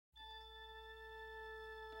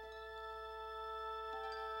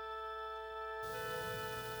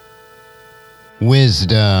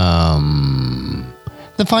Wisdom,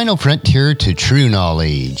 the final frontier to true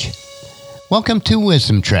knowledge. Welcome to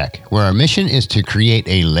Wisdom Trek, where our mission is to create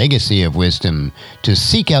a legacy of wisdom, to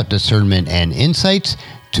seek out discernment and insights,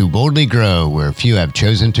 to boldly grow where few have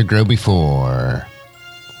chosen to grow before.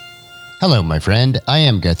 Hello, my friend. I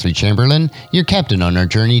am Guthrie Chamberlain, your captain on our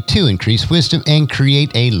journey to increase wisdom and create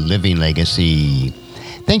a living legacy.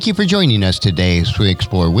 Thank you for joining us today as we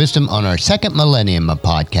explore wisdom on our second millennium of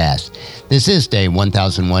podcast. This is day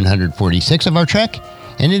 1146 of our trek,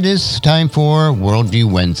 and it is time for Worldview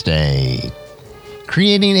Wednesday.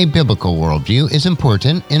 Creating a biblical worldview is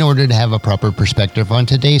important in order to have a proper perspective on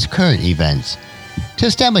today's current events. To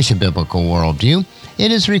establish a biblical worldview,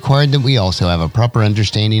 it is required that we also have a proper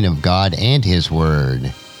understanding of God and His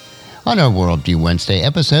Word. On our Worldview Wednesday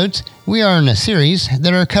episodes, we are in a series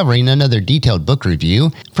that are covering another detailed book review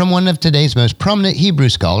from one of today's most prominent Hebrew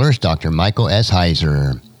scholars, Dr. Michael S.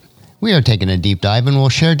 Heiser. We are taking a deep dive and will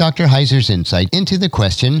share Dr. Heiser's insight into the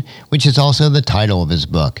question, which is also the title of his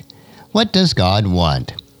book, What Does God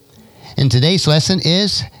Want? And today's lesson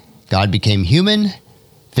is, God Became Human,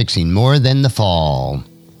 Fixing More Than the Fall.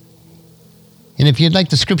 And if you'd like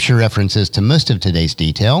the scripture references to most of today's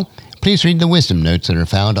detail, please read the wisdom notes that are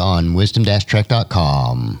found on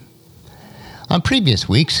wisdom-trek.com. On previous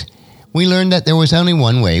weeks, we learned that there was only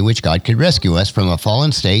one way which God could rescue us from a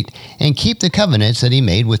fallen state and keep the covenants that He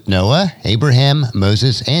made with Noah, Abraham,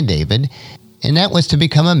 Moses, and David, and that was to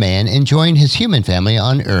become a man and join His human family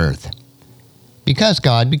on earth. Because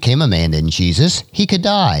God became a man in Jesus, He could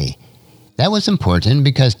die. That was important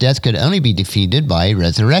because death could only be defeated by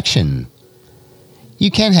resurrection. You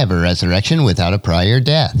can't have a resurrection without a prior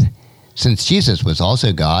death. Since Jesus was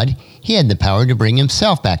also God, He had the power to bring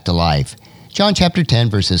Himself back to life. John chapter 10,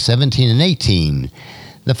 verses 17 and 18.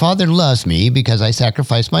 The Father loves me because I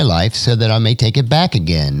sacrifice my life so that I may take it back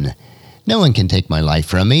again. No one can take my life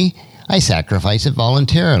from me. I sacrifice it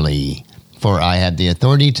voluntarily. For I have the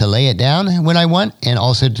authority to lay it down when I want and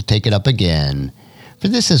also to take it up again. For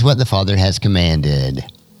this is what the Father has commanded.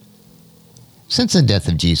 Since the death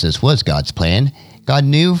of Jesus was God's plan, God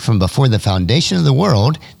knew from before the foundation of the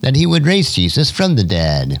world that He would raise Jesus from the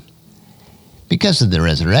dead. Because of the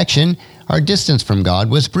resurrection, our distance from God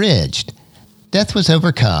was bridged. Death was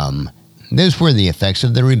overcome. Those were the effects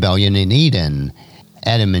of the rebellion in Eden.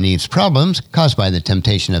 Adam and Eve's problems, caused by the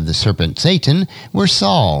temptation of the serpent Satan, were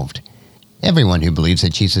solved. Everyone who believes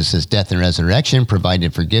that Jesus' death and resurrection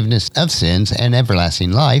provided forgiveness of sins and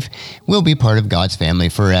everlasting life will be part of God's family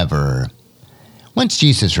forever. Once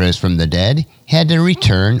Jesus rose from the dead, He had to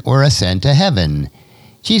return or ascend to heaven.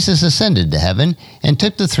 Jesus ascended to heaven and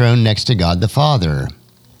took the throne next to God the Father.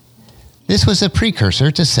 This was a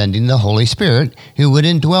precursor to sending the Holy Spirit who would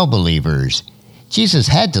indwell believers. Jesus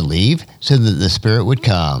had to leave so that the Spirit would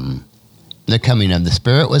come. The coming of the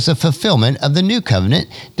Spirit was a fulfillment of the new covenant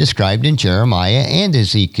described in Jeremiah and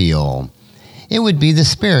Ezekiel. It would be the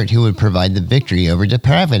Spirit who would provide the victory over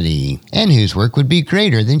depravity, and whose work would be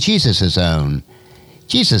greater than Jesus' own.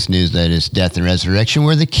 Jesus knew that His death and resurrection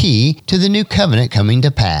were the key to the new covenant coming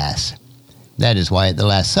to pass. That is why at the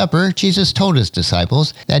Last Supper, Jesus told His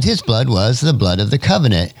disciples that His blood was the blood of the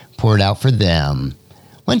covenant poured out for them.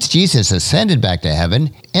 Once Jesus ascended back to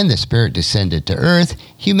heaven and the Spirit descended to earth,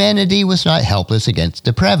 humanity was not helpless against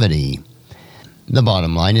depravity. The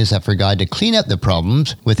bottom line is that for God to clean up the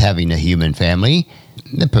problems with having a human family,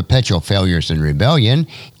 the perpetual failures and rebellion,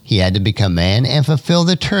 He had to become man and fulfill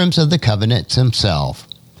the terms of the covenants Himself.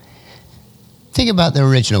 Think about the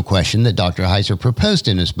original question that Dr. Heiser proposed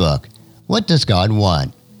in his book, What Does God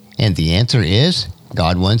Want? And the answer is,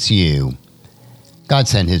 God wants you. God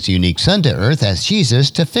sent His unique Son to earth as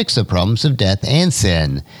Jesus to fix the problems of death and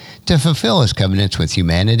sin, to fulfill His covenants with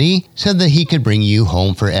humanity so that He could bring you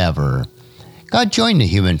home forever. God joined the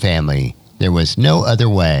human family. There was no other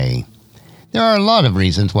way. There are a lot of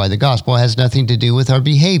reasons why the gospel has nothing to do with our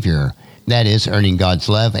behavior, that is, earning God's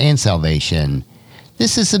love and salvation.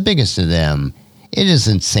 This is the biggest of them. It is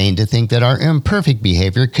insane to think that our imperfect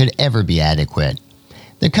behavior could ever be adequate.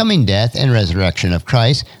 The coming death and resurrection of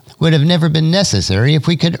Christ would have never been necessary if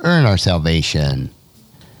we could earn our salvation.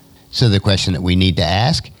 So the question that we need to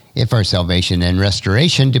ask, if our salvation and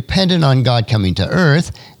restoration depended on God coming to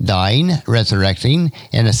earth, dying, resurrecting,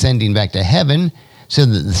 and ascending back to heaven, so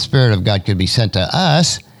that the Spirit of God could be sent to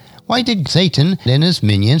us, why did Satan and his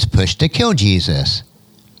minions push to kill Jesus?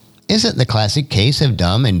 Is it the classic case of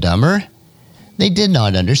Dumb and Dumber? They did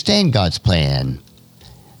not understand God's plan.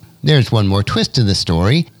 There's one more twist to the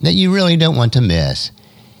story that you really don't want to miss.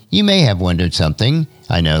 You may have wondered something,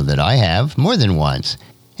 I know that I have, more than once.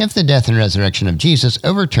 If the death and resurrection of Jesus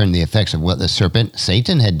overturned the effects of what the serpent,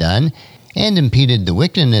 Satan, had done, and impeded the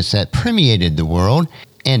wickedness that permeated the world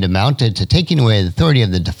and amounted to taking away the authority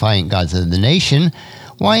of the defiant gods of the nation,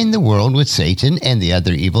 why in the world would Satan and the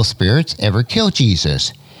other evil spirits ever kill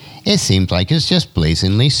Jesus? It seems like it's just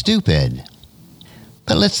blazingly stupid.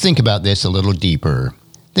 But let's think about this a little deeper.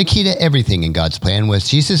 The key to everything in God's plan was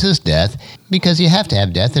Jesus' death, because you have to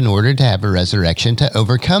have death in order to have a resurrection to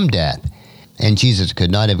overcome death. And Jesus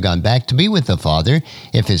could not have gone back to be with the Father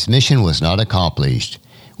if his mission was not accomplished,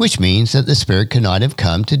 which means that the Spirit could not have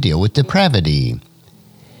come to deal with depravity.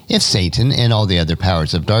 If Satan and all the other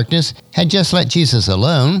powers of darkness had just let Jesus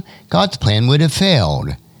alone, God's plan would have failed.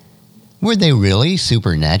 Were they really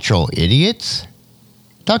supernatural idiots?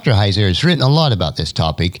 Dr. Heiser has written a lot about this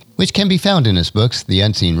topic, which can be found in his books The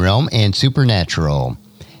Unseen Realm and Supernatural.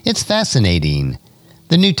 It's fascinating.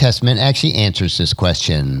 The New Testament actually answers this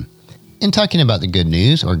question. In talking about the good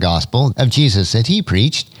news or gospel of Jesus that he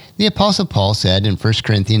preached, the Apostle Paul said in 1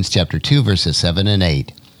 Corinthians chapter 2, verses 7 and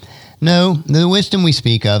 8, "No, the wisdom we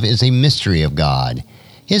speak of is a mystery of God.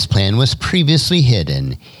 His plan was previously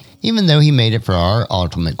hidden, even though he made it for our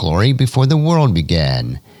ultimate glory before the world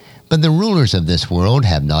began. But the rulers of this world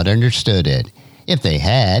have not understood it. If they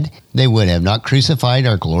had, they would have not crucified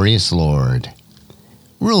our glorious Lord."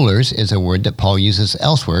 Rulers is a word that Paul uses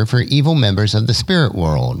elsewhere for evil members of the spirit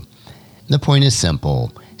world. The point is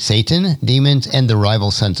simple. Satan, demons, and the rival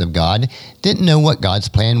sons of God didn't know what God's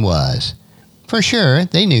plan was. For sure,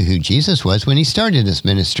 they knew who Jesus was when he started his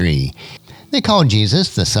ministry. They called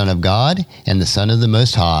Jesus the Son of God and the Son of the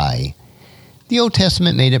Most High. The Old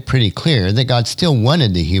Testament made it pretty clear that God still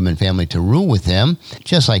wanted the human family to rule with him,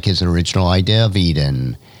 just like his original idea of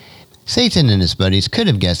Eden. Satan and his buddies could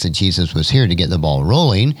have guessed that Jesus was here to get the ball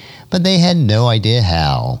rolling, but they had no idea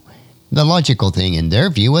how. The logical thing in their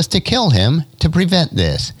view was to kill him to prevent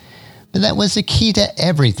this. But that was the key to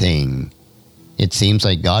everything. It seems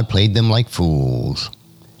like God played them like fools.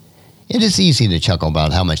 It is easy to chuckle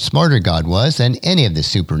about how much smarter God was than any of the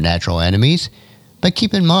supernatural enemies, but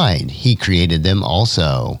keep in mind, he created them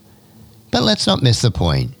also. But let's not miss the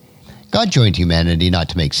point. God joined humanity not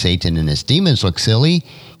to make Satan and his demons look silly.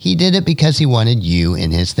 He did it because he wanted you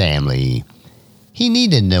in his family. He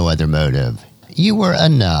needed no other motive. You were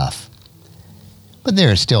enough. But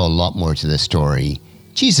there is still a lot more to this story.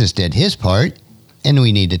 Jesus did his part, and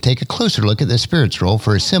we need to take a closer look at the Spirit's role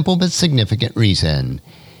for a simple but significant reason.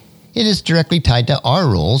 It is directly tied to our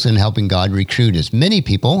roles in helping God recruit as many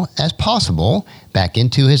people as possible back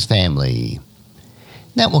into his family.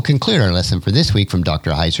 That will conclude our lesson for this week from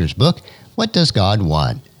Dr. Heiser's book, What Does God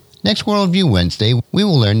Want? Next Worldview Wednesday, we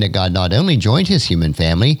will learn that God not only joined his human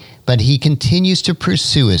family, but he continues to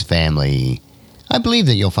pursue his family. I believe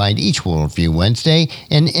that you'll find each Worldview Wednesday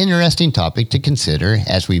an interesting topic to consider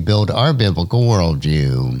as we build our biblical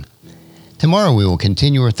worldview. Tomorrow we will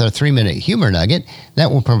continue with our 3-minute humor nugget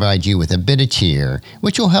that will provide you with a bit of cheer,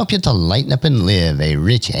 which will help you to lighten up and live a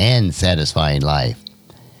rich and satisfying life.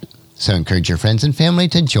 So encourage your friends and family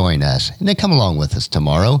to join us and to come along with us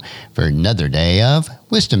tomorrow for another day of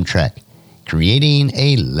Wisdom Trek, Creating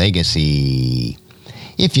a Legacy.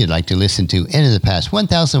 If you'd like to listen to any of the past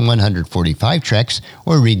 1,145 treks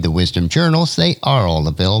or read the Wisdom Journals, they are all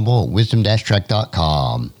available at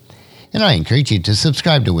wisdom-trek.com. And I encourage you to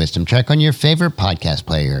subscribe to Wisdom Trek on your favorite podcast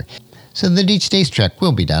player so that each day's trek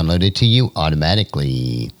will be downloaded to you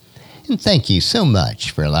automatically. And thank you so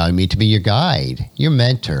much for allowing me to be your guide, your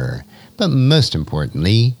mentor, but most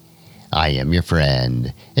importantly, I am your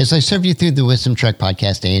friend as I serve you through the Wisdom Trek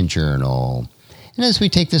podcast and journal. And as we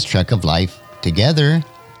take this trek of life together,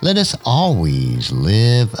 let us always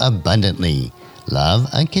live abundantly, love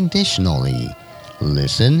unconditionally,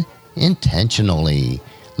 listen intentionally,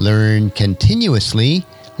 learn continuously,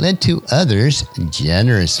 lend to others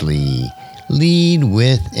generously, lead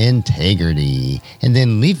with integrity, and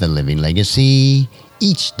then leave a living legacy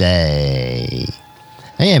each day.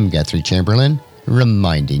 I am Guthrie Chamberlain,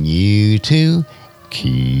 reminding you to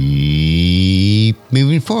keep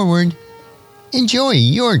moving forward, enjoy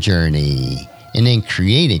your journey, and then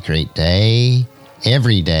create a great day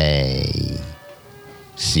every day.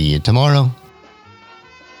 See you tomorrow.